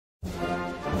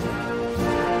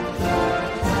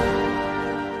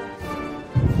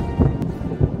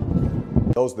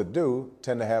Those that do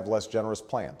tend to have less generous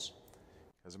plans.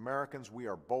 As Americans, we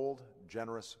are bold,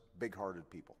 generous, big-hearted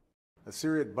people. The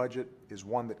Syria budget is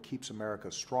one that keeps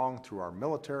America strong through our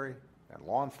military and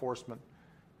law enforcement,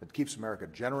 that keeps America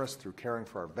generous through caring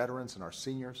for our veterans and our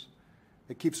seniors.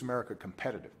 It keeps America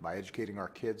competitive by educating our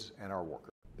kids and our workers.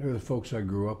 They're the folks I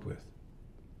grew up with.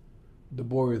 The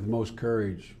boy with the most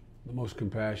courage, the most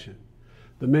compassion.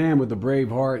 The man with the brave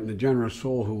heart and the generous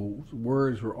soul whose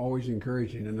words were always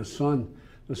encouraging. And the son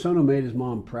who made his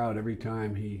mom proud every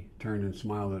time he turned and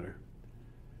smiled at her.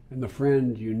 And the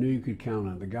friend you knew you could count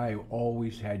on, the guy who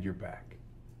always had your back.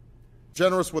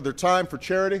 Generous with their time for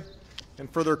charity and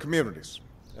for their communities.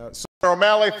 Senator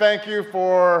O'Malley, thank you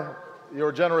for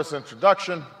your generous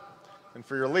introduction and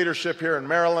for your leadership here in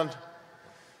Maryland.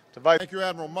 Thank you,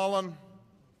 Admiral Mullen,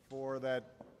 for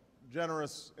that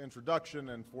generous introduction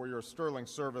and for your sterling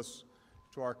service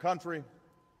to our country.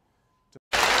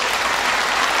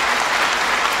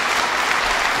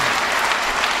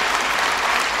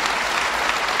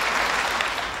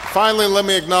 Finally, let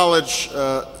me acknowledge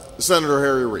Senator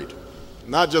Harry Reid,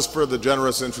 not just for the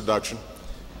generous introduction,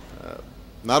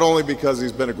 not only because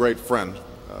he's been a great friend,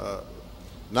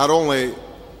 not only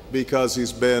because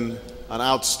he's been an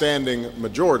outstanding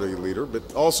majority leader,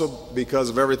 but also because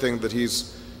of everything that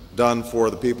he's done for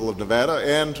the people of Nevada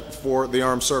and for the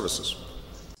armed services.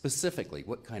 Specifically,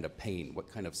 what kind of pain, what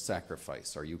kind of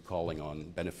sacrifice are you calling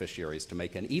on beneficiaries to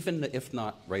make? And even if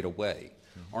not right away,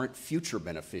 aren't future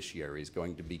beneficiaries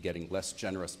going to be getting less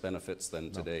generous benefits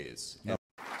than today's? No.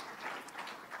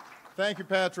 Thank you,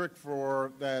 Patrick,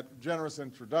 for that generous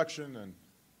introduction and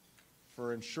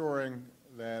for ensuring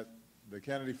that the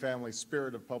Kennedy family's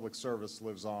spirit of public service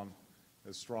lives on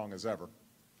as strong as ever.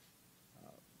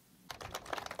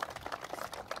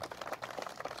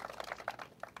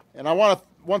 And I want to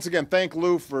once again thank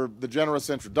Lou for the generous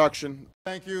introduction.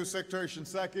 Thank you, Secretary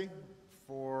Shinseki,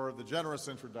 for the generous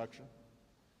introduction.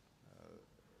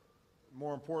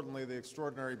 More importantly, the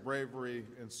extraordinary bravery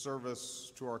and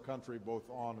service to our country both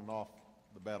on and off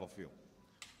the battlefield.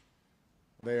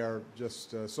 They are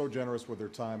just so generous with their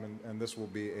time, and this will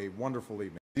be a wonderful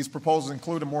evening. These proposals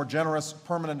include a more generous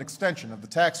permanent extension of the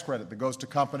tax credit that goes to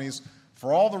companies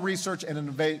for all the research and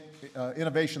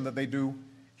innovation that they do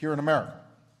here in America.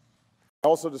 I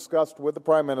also discussed with the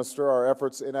Prime Minister our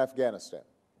efforts in Afghanistan,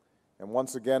 and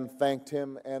once again thanked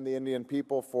him and the Indian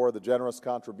people for the generous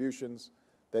contributions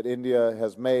that India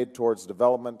has made towards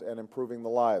development and improving the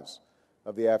lives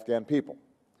of the Afghan people.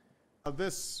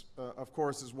 This, of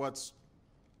course, is what's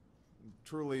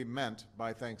truly meant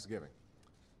by Thanksgiving,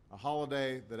 a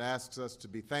holiday that asks us to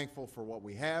be thankful for what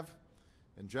we have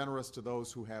and generous to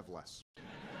those who have less.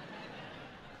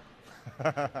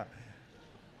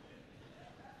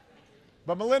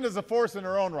 But Melinda's a force in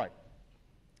her own right.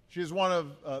 She's one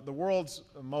of the world's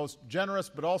most generous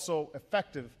but also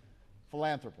effective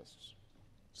philanthropists,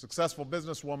 successful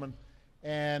businesswoman,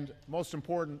 and most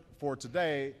important for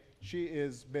today, she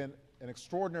has been an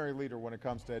extraordinary leader when it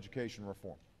comes to education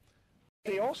reform.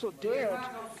 They also dared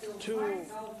to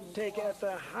take at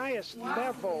the highest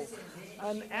level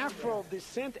an Afro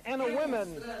descent and a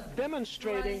woman,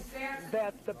 demonstrating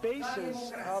that the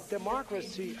basis of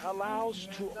democracy allows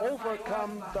to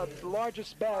overcome the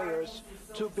largest barriers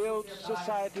to build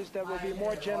societies that will be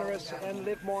more generous and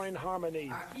live more in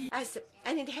harmony.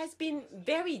 And it has been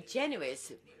very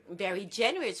generous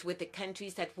with the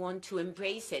countries that want to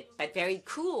embrace it, but very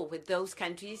cruel with those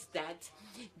countries that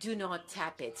do not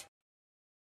tap it.